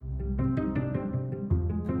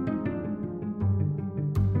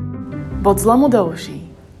Bod zlomu do uší.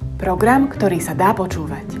 Program, ktorý sa dá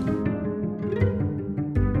počúvať.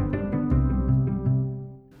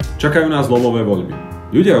 Čakajú nás zlomové voľby.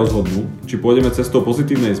 Ľudia rozhodnú, či pôjdeme cestou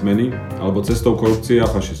pozitívnej zmeny alebo cestou korupcie a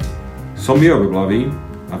fašizmu. Som Miro Beblavý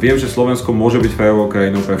a viem, že Slovensko môže byť férovou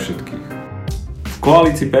krajinou pre všetkých. V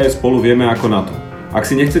koalícii PS Spolu vieme ako na to. Ak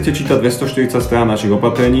si nechcete čítať 240 strán našich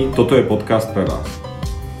opatrení, toto je podcast pre vás.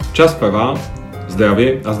 Čas prvá,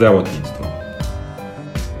 zdravie a zdravotníctvo.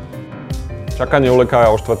 Čakanie u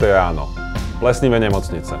lekára o 4 ráno. Plesnivé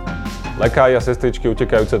nemocnice. Lekári a sestričky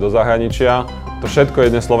utekajúce do zahraničia. To všetko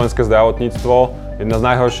je dnes slovenské zdravotníctvo, jedna z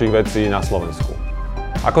najhorších vecí na Slovensku.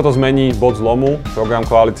 Ako to zmení bod zlomu, program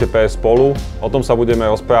koalície PS Spolu? O tom sa budeme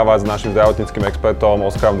rozprávať s našim zdravotníckym expertom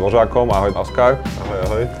Oskarom Dvořákom. Ahoj, Oskar. Ahoj,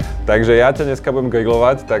 ahoj. Takže ja ťa dneska budem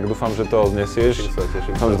grillovať, tak dúfam, že to znesieš.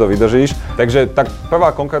 Dúfam, že to vydržíš. Takže tak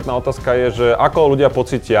prvá konkrétna otázka je, že ako ľudia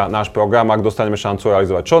pocítia náš program, ak dostaneme šancu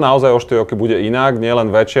realizovať? Čo naozaj o 4 roky bude inak,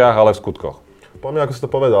 nielen v rečiach, ale v skutkoch? Poďme, ako si to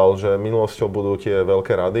povedal, že minulosťou budú tie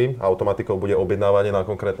veľké rady, automatikou bude objednávanie na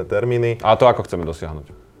konkrétne termíny. A to ako chceme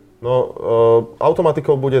dosiahnuť? No,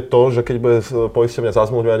 automatikou bude to, že keď bude poisťovňa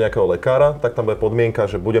zazmluvňovať nejakého lekára, tak tam bude podmienka,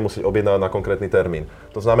 že bude musieť objednávať na konkrétny termín.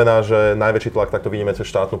 To znamená, že najväčší tlak takto vidíme cez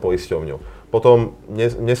štátnu poisťovňu. Potom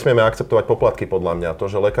nesmieme akceptovať poplatky podľa mňa. To,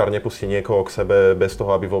 že lekár nepustí niekoho k sebe bez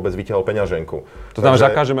toho, aby vôbec vytiahol peňaženku. To znamená, že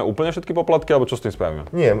zakážeme úplne všetky poplatky, alebo čo s tým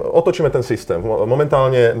spravíme? Nie, otočíme ten systém.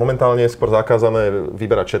 Momentálne je skôr zakázané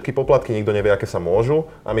vyberať všetky poplatky, nikto nevie, aké sa môžu.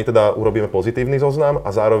 A my teda urobíme pozitívny zoznam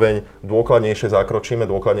a zároveň dôkladnejšie zakročíme,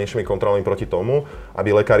 dôkladnejšími kontrolami proti tomu,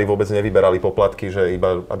 aby lekári vôbec nevyberali poplatky, že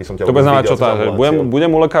iba aby som ťa to bude znamená, čo tá, že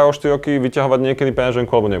budem u lekára o 4 roky vyťahovať niekedy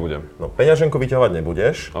peňaženku, alebo nebudem? No, peňaženku vyťahovať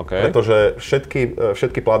nebudeš, pretože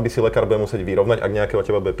všetky platby si lekár bude musieť vyrovnať, ak nejakého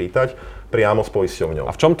teba bude pýtať, priamo s poisťovňou.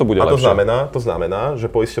 A v čom to bude lepšie? A to znamená,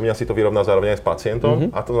 že poisťovňa si to vyrovná zároveň aj s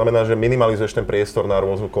pacientom, a to znamená, že minimalizuješ ten priestor na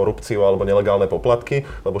rôznu korupciu alebo nelegálne poplatky,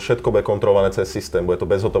 lebo všetko bude kontrolované cez systém, bude to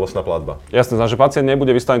bezhotovostná platba. Jasné, že pacient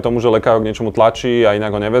nebude vystavený tomu, že lekár k niečomu tlačí a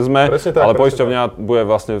inak ho nevezme, ale poisťovňa bude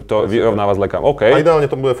vlastne to vyrovnávať s lekárom. Okay. A ideálne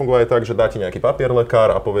to bude fungovať tak, že dá ti nejaký papier lekár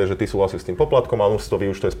a povie, že ty súhlasíš s tým poplatkom a on to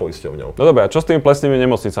vyúčtuje s poisťovňou. No dobre, a čo s tými plesnými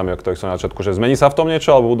nemocnicami, o ktorých som na začiatku, že zmení sa v tom niečo,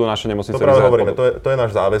 alebo budú naše nemocnice vyzerať? To práve hovoríme, to je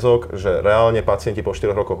náš záväzok, že reálne pacienti po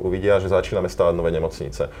 4 rokoch uvidia, že začíname stavať nové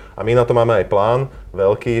nemocnice. A my na to máme aj plán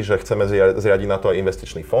veľký, že chceme zriadiť na to aj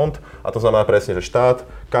investičný fond, a to znamená presne, že štát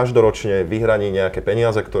každoročne vyhraní nejaké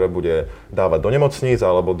peniaze, ktoré bude dávať do nemocníc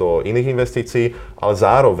alebo do iných investícií, ale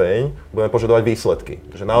zároveň budeme požadovať výsledky.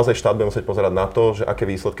 Že naozaj štát bude musieť pozerať na to, že aké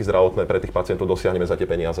výsledky zdravotné pre tých pacientov dosiahneme za tie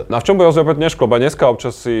peniaze. No a v čom bude rozdiel proti dnešku? Lebo dneska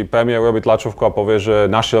občas si premiér urobí tlačovku a povie, že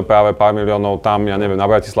našiel práve pár miliónov tam, ja neviem, na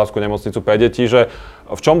Bratislavskú nemocnicu pre deti, že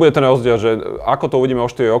v čom bude ten rozdiel, že ako to uvidíme o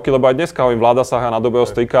 4 roky, lebo aj dneska vláda sa hrá na dobrého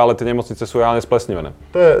strika, ale tie nemocnice sú reálne splesnivené.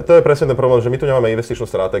 To je presne ten problém, že my tu nemáme investičnú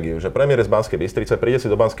stratégiu, že premiér je z Banskej Bystrice, príde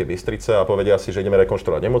si do Banskej Bystrice a povedia si, že ideme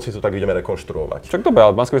rekonštruovať nemocnicu, tak ideme rekonštruovať. Však dobre,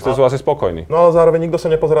 ale Banskej Bystrice sú asi spokojní. No ale zároveň nikto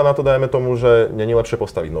sa nepozerá na to, dajme tomu, že není lepšie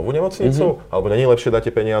postaviť novú nemocnicu, alebo není lepšie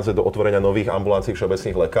dať peniaze do otvorenia nových ambulancií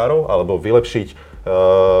všeobecných lekárov, alebo vylepšiť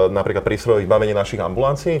napríklad prístrojové vybavenie našich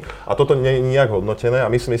ambulancií. A toto nie je nijak hodnotené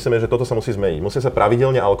a my si myslíme, že toto sa musí zmeniť. Musí sa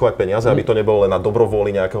pravidelne alokovať peniaze, aby to nebolo len na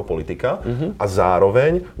dobrovôli nejakého politika, a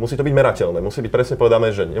zároveň musí to byť merateľné. Musí byť presne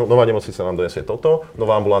povedané, že nová nemocnica nám donesie toto,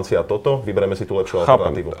 nová ambulancia toto, vyberieme si tú lepšiu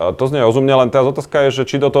alternatívu. A to znie rozumne, len teraz otázka je, že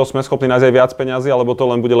či do toho sme schopní nájsť aj viac peňazí, alebo to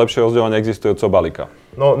len bude lepšie rozdeľovanie existujúceho balíka.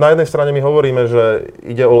 No, na jednej strane my hovoríme, že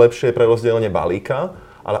ide o lepšie prerozdelenie balíka,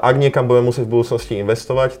 ale ak niekam budeme musieť v budúcnosti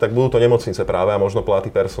investovať, tak budú to nemocnice práve a možno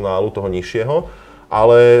platy personálu toho nižšieho.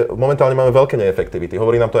 Ale momentálne máme veľké neefektivity.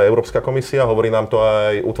 Hovorí nám to aj Európska komisia, hovorí nám to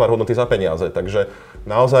aj útvar hodnoty za peniaze. Takže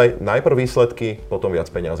naozaj najprv výsledky, potom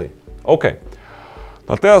viac peňazí. OK.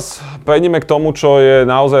 A teraz prejdeme k tomu, čo je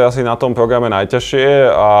naozaj asi na tom programe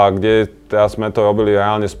najťažšie a kde teraz sme to robili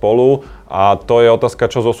reálne spolu. A to je otázka,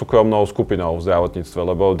 čo so súkromnou skupinou v zdravotníctve.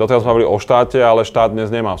 Lebo doteraz sme hovorili o štáte, ale štát dnes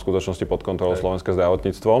nemá v skutočnosti pod kontrolou slovenské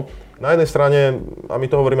zdravotníctvo. Na jednej strane, a my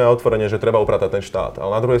to hovoríme aj otvorene, že treba upratať ten štát,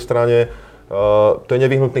 ale na druhej strane to je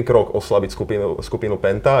nevyhnutný krok oslabiť skupinu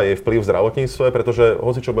Penta a jej vplyv v zdravotníctve, pretože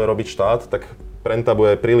hoci čo bude robiť štát, tak Penta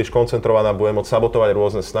bude príliš koncentrovaná, bude môcť sabotovať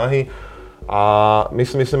rôzne snahy. A my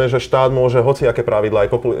si myslíme, že štát môže hociaké pravidlá,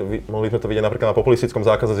 mohli sme to vidieť napríklad na populistickom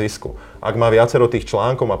zákaze zisku. Ak má viacero tých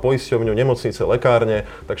článkov, má poisťovňu, nemocnice, lekárne,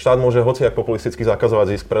 tak štát môže hociak populisticky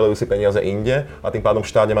zakazovať zisk, prelejú si peniaze inde a tým pádom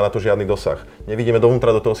štát nemá na to žiadny dosah. Nevidíme dovnútra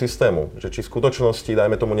do toho systému, že či v skutočnosti,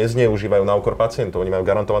 dajme tomu, nezneužívajú na úkor pacientov, oni majú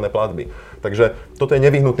garantované platby. Takže toto je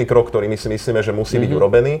nevyhnutný krok, ktorý my si myslíme, že musí byť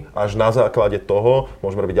urobený, až na základe toho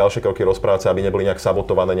môžeme robiť ďalšie kroky rozprávať, aby neboli nejak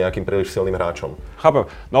sabotované nejakým príliš silným hráčom. Chápem.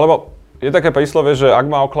 No lebo Je také príslovie, že ak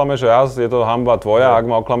ma oklameš raz, je to hanba tvoja, ak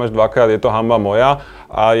ma oklameš dvakrát, je to hanba moja.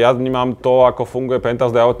 A ja vnímam to, ako funguje Penta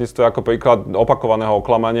zdravotníctve, ako príklad opakovaného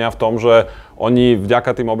oklamania v tom, že oni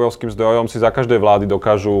vďaka tým obrovským zdrojom si za každej vlády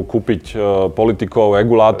dokážu kúpiť politikov,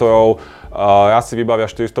 regulátorov. Ja si vybavia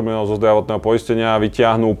 400 miliónov zo zdravotného poistenia,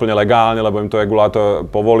 vytiahnu úplne legálne, lebo im to regulátor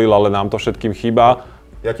povolil, ale nám to všetkým chýba.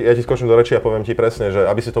 Ja ti skočím do reči a poviem ti presne, že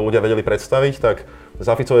aby si to ľudia vedeli predstaviť, tak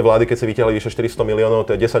za Ficovej vlády, keď si vytiahli vyše 400 miliónov,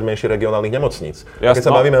 to je 10 menších regionálnych nemocníc.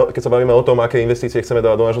 Keď sa bavíme o tom, aké investície chceme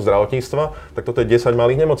dávať do nášho zdravotníctva, tak toto je 10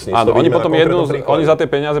 malých nemocníc. Áno, oni za tie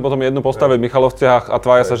peniaze potom jednu postavia v Michalovciach a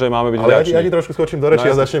tvária sa, že máme byť vďační. Ja ti trošku skočím do reči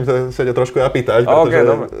a začnem sa trošku pýtať,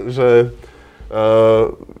 pretože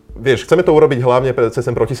vieš, chceme to urobiť hlavne cez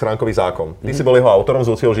ten protischránkový zákon. Ty si bol jeho autorom,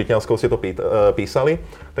 s Luciou Žitňanskou ste to písali.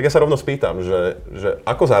 Tak ja sa rovno spýtam, že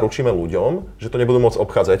ako zaručíme ľuďom, že to nebudú môcť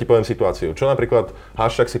obchádzať. Ja ti poviem situáciu. Čo napríklad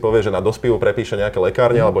Haščák si povie, že na dospívu prepíše nejaké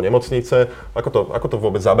lekárne alebo nemocnice. Ako to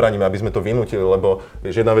vôbec zabraníme, aby sme to vynútili? Lebo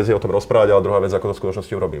vieš, jedna vec je o tom rozprávať, ale druhá vec, ako to v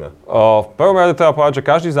skutočnosti urobíme. V prvom rade treba povedať, že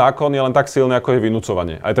každý zákon je len tak silný, ako je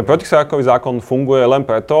vynúcovanie. Aj ten protischránkový zákon funguje len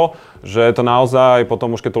preto, že to naozaj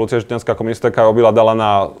potom už keď to Lucia Žitňanská ako ministerka robila, dala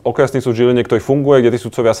na okresný súd Žiline, ktorý funguje, kde tí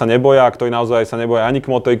sudcovia sa neboja, ktorí naozaj sa neboja ani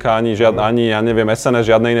Kmotrika, ani ja neviem, SNS,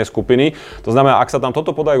 žiadnej inej skupiny. To znamená, ak sa tam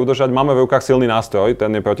toto podarí udržať, máme v rukách silný nástroj, ten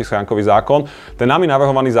je protischránkový zákon. Ten nami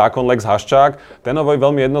navrhovaný zákon Lex Haščák, ten hovorí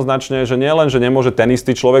veľmi jednoznačne, že nie len, že nemôže ten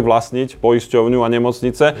istý človek vlastniť poisťovňu a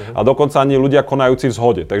nemocnice, a dokonca ani ľudia konajúci v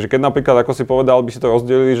zhode. Takže keď napríklad, ako si povedal, by si to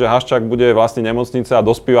rozdelili, že Haščák bude vlastniť nemocnice a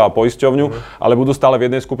dospíva a poisťovňu, ale budú stále v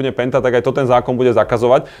jednej skupine Penta, tak aj to ten zákon bude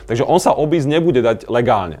zakazovať. Takže on sa obísť nebude dať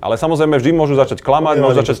legálne. Ale samozrejme vždy môžu začať klamať,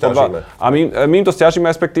 môžu začať podvádzať. A my im to stiažíme,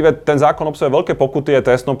 respektíve ten zákon obsahuje veľké pokuty, je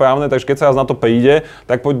trestnoprávne, takže keď sa raz na to príde,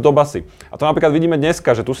 tak poď do basy. A to napríklad vidíme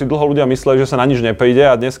dneska, že tu si dlho ľudia mysleli, že sa na nič nepríde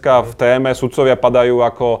a dneska v téme sudcovia padajú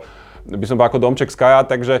ako domček z kraja,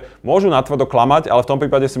 takže môžu natvrdo klamať, ale v tom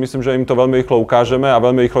prípade si myslím, že im to veľmi rýchlo ukážeme a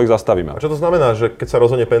veľmi rýchlo ich zastavíme. A čo to znamená, že keď sa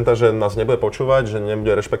rozhodne Penta, že nás nebude počúvať, že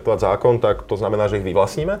nebude rešpektovať zákon, tak to znamená, že ich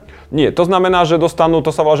vyvlastníme? Nie, to znamená, že dostanú, to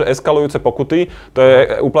sa volá, že eskalujúce pokuty, to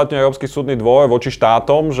je uplatňuje Európsky súdny dvor voči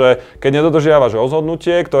štátom, že keď nedodržiavaš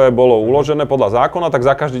rozhodnutie, ktoré bolo uložené podľa zákona, tak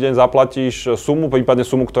za každý deň zaplatíš sumu, prípadne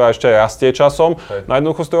sumu, ktorá ešte rastie časom, na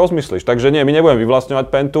jednoducho si to rozmyslíš. Takže nie, my nebudeme vyvlastňovať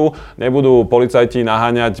Pentu, nebudú policajti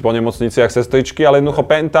naháňať po nemocniciach sestričky, ale jednoducho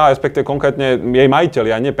Penta, respektíve konkrétne jej majiteľi,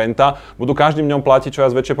 a nie Penta, budú každým dňom platiť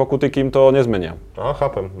čoraz väčšie pokuty, kým to nezmenia.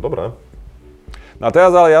 Chápem, dobré. No a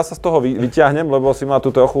teraz ale ja sa z toho vyťahnem, lebo si ma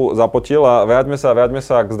tu trochu zapotil a vráťme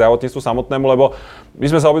sa k zdravotníctvu samotnému, lebo my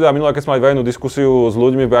sme sa obidva minulé, keď sme mali verejnú diskusiu s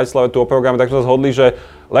ľuďmi v Bratislave tu o programe, tak sme sa zhodli, že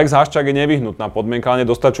Lex Haščák je nevyhnutná podmienka, ale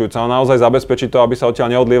nedostačujúca. On naozaj zabezpečí to, aby sa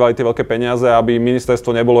odtiaľ neodlievali tie veľké peniaze, aby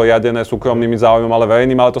ministerstvo nebolo riadené súkromnými záujmom, ale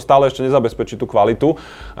verejným, ale to stále ešte nezabezpečí tú kvalitu.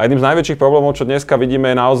 A jedným z najväčších problémov, čo dneska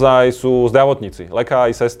vidíme, naozaj sú zdravotníci,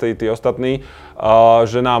 lekári, sestry, tí ostatní,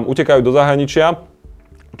 že nám utekajú do zahraničia.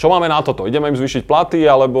 Čo máme na toto? Ideme im zvýšiť platy,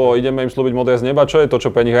 alebo ideme im slúbiť modré z neba? Čo je to,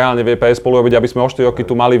 čo pre nich reálne vie PS spolu robiť, aby sme o 4 roky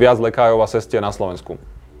tu mali viac lekárov a sestier na Slovensku?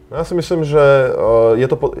 Ja si myslím, že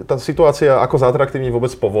tá situácia, ako zatraktívniť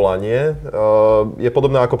vôbec povolanie, je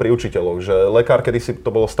podobná ako pri učiteľoch, že lekár, kedysi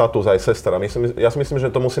to bolo status aj sestra. Ja si myslím,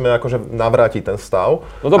 že to musíme akože navrátiť ten stav.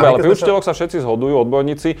 No dobre, ale pri učiteľoch sa všetci zhodujú,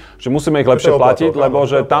 odborníci, že musíme ich lepšie platiť, lebo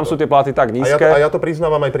že tam sú tie platy tak nízke. A ja to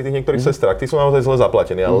priznávam aj pri tých niektorých sestrách, tí sú naozaj zle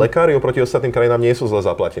zaplatení, ale lekári oproti ostatným krajinám nie sú zle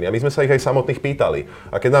zaplatení. A my sme sa ich aj samotných pýtali.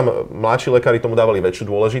 A keď nám mladší lekári tomu dávali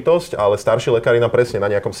väčšiu dôležitosť, ale starší lekári nám presne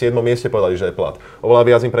na nejakom 7. mieste povedali, že je plat. Oveľa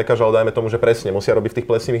viac im prekážalo, dajme tomu, že presne musia robiť v tých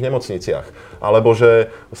plesnivých nemocniciach, alebo že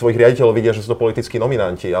svojich riaditeľov vidia, že sú to politickí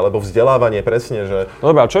nominanti, alebo vzdelávanie presne, že... No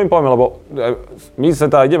dobré, a čo im povieme, lebo my sa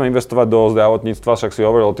teda ideme investovať do zdravotníctva, však si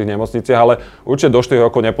hovoril o tých nemocniciach, ale určite do 4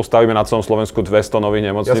 rokov nepostavíme na celom Slovensku 200 nových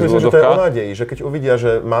nemocníc. Ja si myslím, že to je o nádeji, že keď uvidia,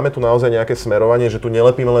 že máme tu naozaj nejaké smerovanie, že tu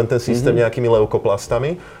nelepíme len ten systém nejakými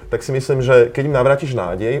leukoplastami, tak si myslím, že keď im navrátiš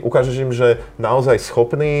nádej, ukážeš im, že naozaj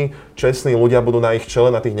schopní, čestní ľudia budú na ich čele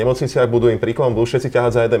na tých nemocniciach, budú im príkladom, budú všetci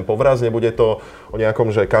ťahať za jeden povraz, nebude to o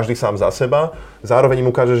nejakom, že každý sám za seba. Zároveň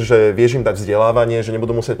im ukážeš, že vieš im dať vzdelávanie, že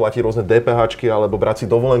nebudú musieť platiť rôzne DPHčky alebo brať si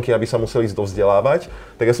dovolenky, aby sa museli ísť dovzdelávať.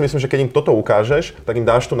 Tak ja si myslím, že keď im toto ukážeš, tak im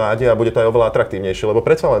dáš tu nádej a bude to aj oveľa atraktívnejšie, lebo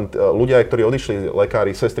predsa len ľudia, ktorí odišli,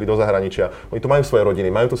 lekári, sestry do zahraničia, oni tu majú svoje rodiny,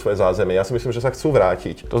 majú tu svoje zázemie. Ja si myslím, že sa chcú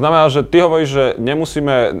vrátiť. To znamená, že ty hovoríš, že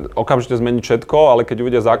nemusíme okamžite zmeniť všetko, ale keď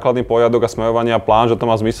uvidia základný poriadok a smerovanie a plán, že to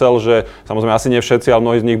má zmysel, že samozrejme asi nie všetci, ale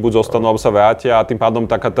mnohí z nich buď zostanú alebo sa vrátia a tým pádom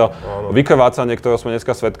tak takáto vykrvácanie, ktorého sme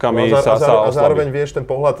dneska svedkami, sa a zároveň vieš, ten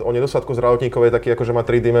pohľad o nedostatku zdravotníkov je taký, akože má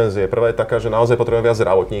 3 dimenzie. Prvá je taká, že naozaj potrebujeme viac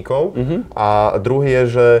zdravotníkov a druhý je,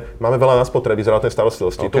 že máme veľa na spotreby zdravotnej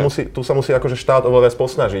starostlivosti. Okay. Tu sa musí akože štát oveľa viac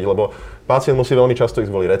posnažiť, lebo pacient musí veľmi často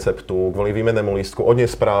ísť kvôli receptu, kvôli výmennému lístku,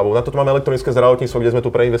 odniesť správu. Na to máme elektronické zdravotníctvo, kde sme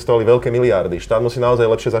tu preinvestovali veľké miliardy. Štát musí naozaj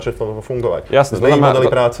lepšie začať fungovať. Jasné,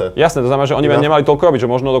 práce. Jasné, to znamená, že oni nemali toľko robiť, že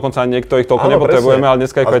možno dokonca ani niektorých toľko nepotrebujeme, ale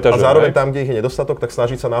dneska ich preťažujeme. A zároveň tam, kde ich je nedostatok, tak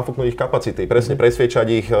snažiť sa nafúknuť ich kapacity. Presne presviečať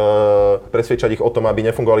ich o tom, aby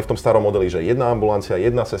nefungovali v tom starom modeli, že jedna ambulancia,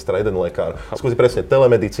 jedna sestra, jeden lekár. Skúsi presne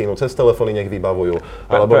telemedicínu, cez telefóny nech vybavujú.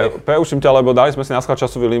 Preuším ťa, lebo dali sme si na schvál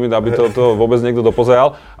časový limit, aby to vôbec niekto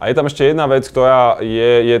dopozeral. A je tam ešte jedna vec, ktorá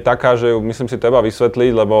je taká, že myslím si treba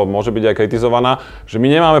vysvetliť, lebo môže byť aj kritizovaná, že my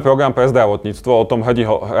nemáme program pre zdravotníctvo, o tom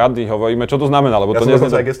hrdí hovoríme. Čo to znamená? Lebo ja som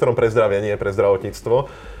dokonca aj gestorom pre zdravie, nie pre zdravotníctvo.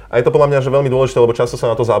 A je to podľa mňa že veľmi dôležité, lebo často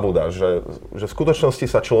sa na to zabúda, že v skutočnosti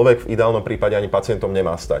sa človek v ideálnom prípade ani pacientom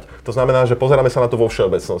nemá stať. To znamená, že pozeráme sa na to vo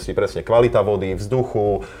všeobecnosti, presne kvalita vody,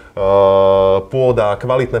 vzduchu, pôda,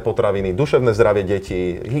 kvalitné potraviny, duševné zdravie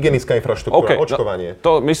detí, hygienická infraštruktúra, očkovanie.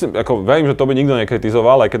 To myslím, verím, že to by nikto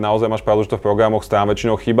nekritizoval, aj keď naozaj máš pravdu, že to v programoch strán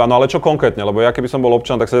väčšinou chýba. No ale čo konkrétne? Lebo ja keby som bol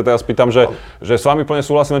občan, tak sa teraz pýtam, že s vami plne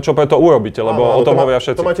súhlasím, čo preto urobíte, lebo o tom hovoria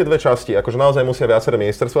všetci. To máte dve časti, akože naozaj musia viaceré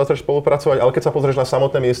ministerstvá spolupracovať, ale keď sa pozrieš na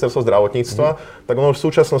samotné ministerstvo zdravotníctva, tak ono v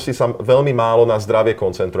súčasnosti sa veľmi málo na zdravie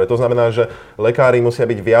koncentruje. To znamená, že lekári musia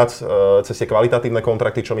byť viac cez tie kvalitatívne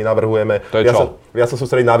kontrakty, čo my navrhujeme. Viac sa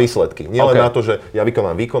sústrediť na výsledky. Nie len na to, že ja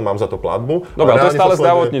vykonám výkon, mám za to platbu. Dobre, to je stále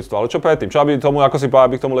zdravotníctvo, ale čo predtým? Čo aby tomu, ako si povedal,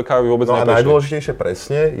 aby k tomu lekárovi vôbec neprišli? No a najdôležitejšie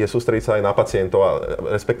presne je sústrediť sa aj na pacientov,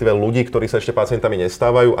 respektíve ľudí, ktorí sa ešte pacientami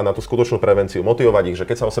nestávajú a na tú skutočnú prevenciu, motivovať ich, že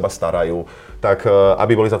keď sa o seba starajú, tak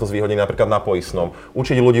aby boli za to zvýhodnení napríklad na poistnom.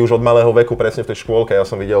 Učiť ľudí už od malého veku presne v tej škôlke. Ja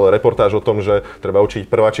som videl reportáž o tom, že treba učiť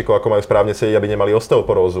prváčikov, ako majú správne sedieť, aby nemali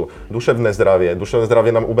osteoporózu. Duševné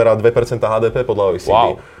zdravie nám uberá 2% HDP podľa OECD.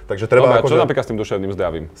 Wow. Takže treba čo napríklad s tým duševným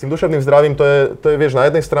zdravím? S tým duševným zdravím to je vieš, na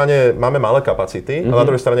jednej strane máme malé kapacity, a na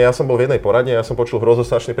druhej strane ja som bol v jednej poradne, ja som počul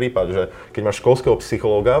hrozostrašný prípad, že keď máš školského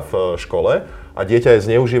psychológa v škole a dieťa je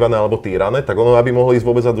zneužívané alebo týrané, tak ono, aby mohlo ísť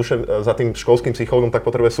vôbec za tým školským psychológom, tak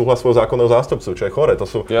potrebuje súhlas svojho zákonného zástupcu, čo je chore. To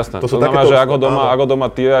sú znamená, že ako doma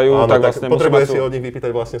týrajú, tak vlastne potrebuje si od nich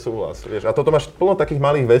vypýtať vlastne súhlas. Vieš. A toto máš plno takých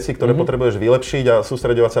malých vecí, ktoré potrebuješ vylepšiť a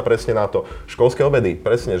sústreďovať sa presne na to. Školské obedy,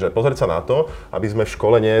 presne, že pozrieť sa na to, aby sme v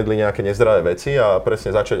škole nejedli nejaké nezdravé veci a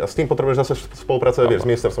presne začať. A s tým potrebuješ zase spolupracovať s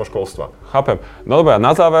ministerstvom školstva. Chápem. No dobre,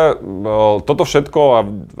 na záver, toto všetko a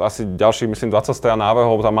asi ďalších, myslím, 20 strán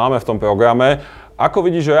návrhov tam máme v tom programe. Ako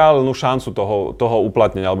vidíš reálnu šancu toho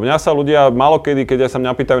uplatnenia? Lebo mňa sa ľudia malokedy, keď sa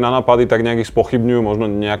mňa pýtajú na nápady, tak nejak ich spochybňujú, možno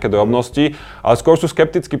nejaké drobnosti, ale skôr sú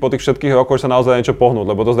skeptickí po tých všetkých rokoch, že sa naozaj niečo pohnúť,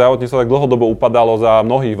 lebo to zdravotníctvo tak dlhodobo upadalo za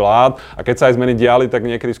mnohých vlád a keď sa aj zmeny diali, tak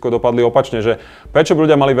niekedy skôr dopadli opačne, že prečo by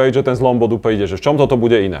ľudia mali veriť, že ten zlom bodu príde, že v čom toto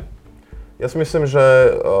bude iné? Ja si myslím, že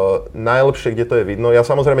najlepšie, kde to je vidno, ja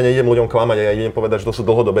samozrejme neidem ľuďom klamať, ja idem povedať, že to sú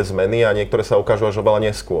dlhodobé zmeny a niektoré sa ukážu až oveľa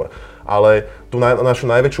neskôr. Ale tú našu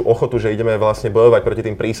najväčšiu ochotu, že ideme vlastne bojovať proti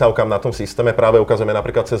tým prísavkám na tom systéme, práve ukazujeme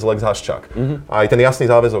napríklad cez Lex Haščák. A aj ten jasný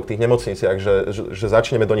záväzok v tých nemocniciach, že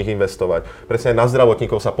začneme do nich investovať. Presne aj na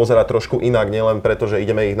zdravotníkov sa pozerať trošku inak, nielen preto, že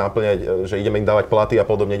ideme ich naplňať, že ideme im dávať platy a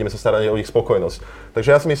podobne, ideme sa starať o ich spokojnosť. Takže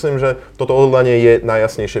ja si myslím, že toto odhodlanie je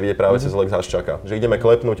najjasnejšie vidieť práve cez Lex Haščáka, že ideme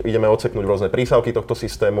klepnúť, ideme odseknúť rôzne prísavky tohto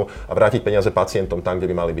systému a vrátiť peniaze pacientom tam, kde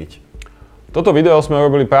by mali byť. Toto video sme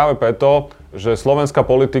robili práve preto, že slovenská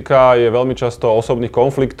politika je veľmi často o osobných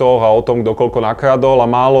konfliktoch a o tom, kto koľko nakradol a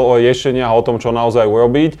málo o riešeniach a o tom, čo naozaj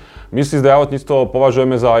urobiť. My si zdravotníctvo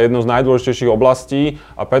považujeme za jednu z najdôležitejších oblastí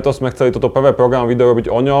a preto sme chceli toto prvé program video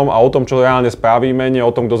robiť o ňom a o tom, čo reálne spravíme, nie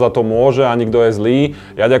o tom, kto za to môže ani kto je zlý.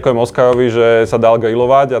 Ja ďakujem Oskarovi, že sa dal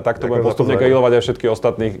grilovať a takto budem postupne grilovať aj všetkých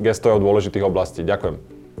ostatných gestorov dôležitých oblastí. Ďakujem.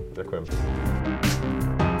 Ďakujem.